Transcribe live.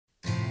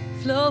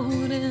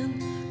floating,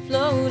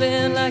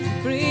 floating like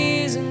a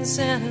breeze in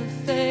Santa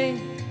Fe.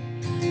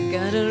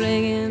 Got a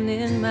ringing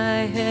in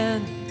my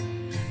head,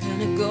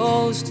 and it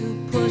goes to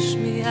push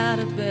me out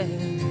of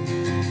bed.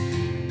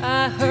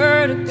 I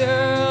heard a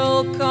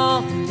girl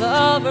call her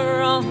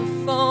lover on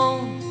the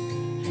phone.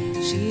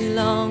 She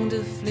longed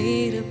to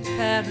flee to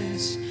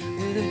Paris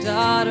with her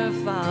daughter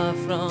far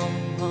from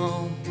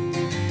home.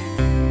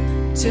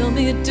 Tell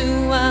me,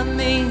 do I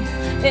mean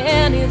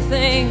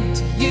anything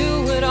to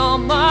you at all?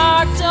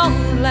 Mark,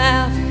 don't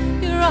laugh,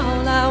 you're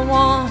all I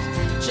want.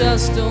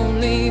 Just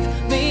don't leave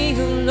me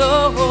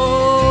alone.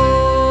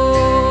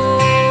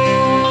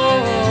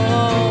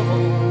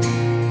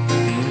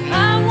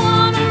 I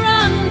wanna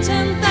run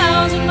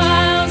 10,000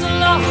 miles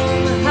along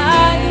the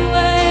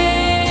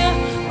highway.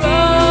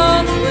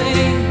 Run away,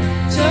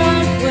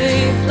 turn away,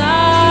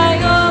 fly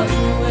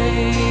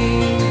away.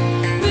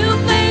 We'll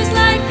blaze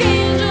like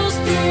angels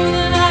through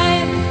the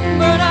night,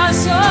 burn our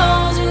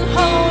souls in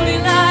holy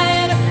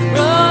light.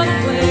 Run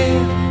away,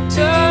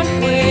 turn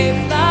away,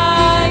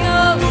 fly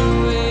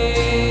away.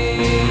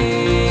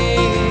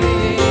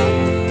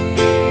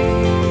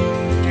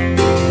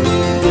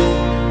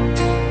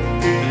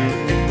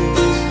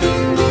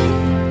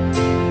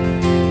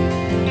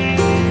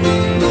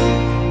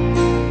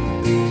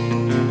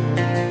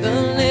 The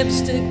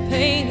lipstick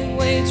painted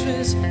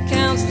waitress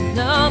counts the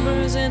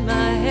numbers in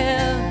my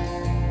head.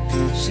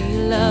 She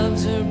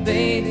loves her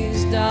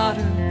baby's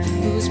daughter,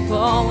 whose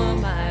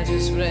poem I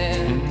just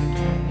read.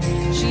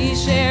 She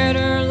shared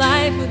her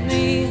life with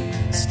me,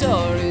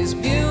 stories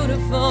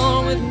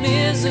beautiful with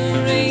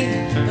misery.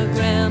 Her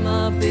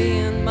grandma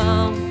being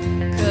mom,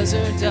 'cause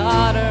her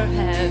daughter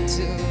had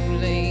to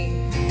leave.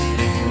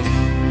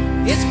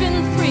 It's been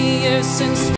 3 years since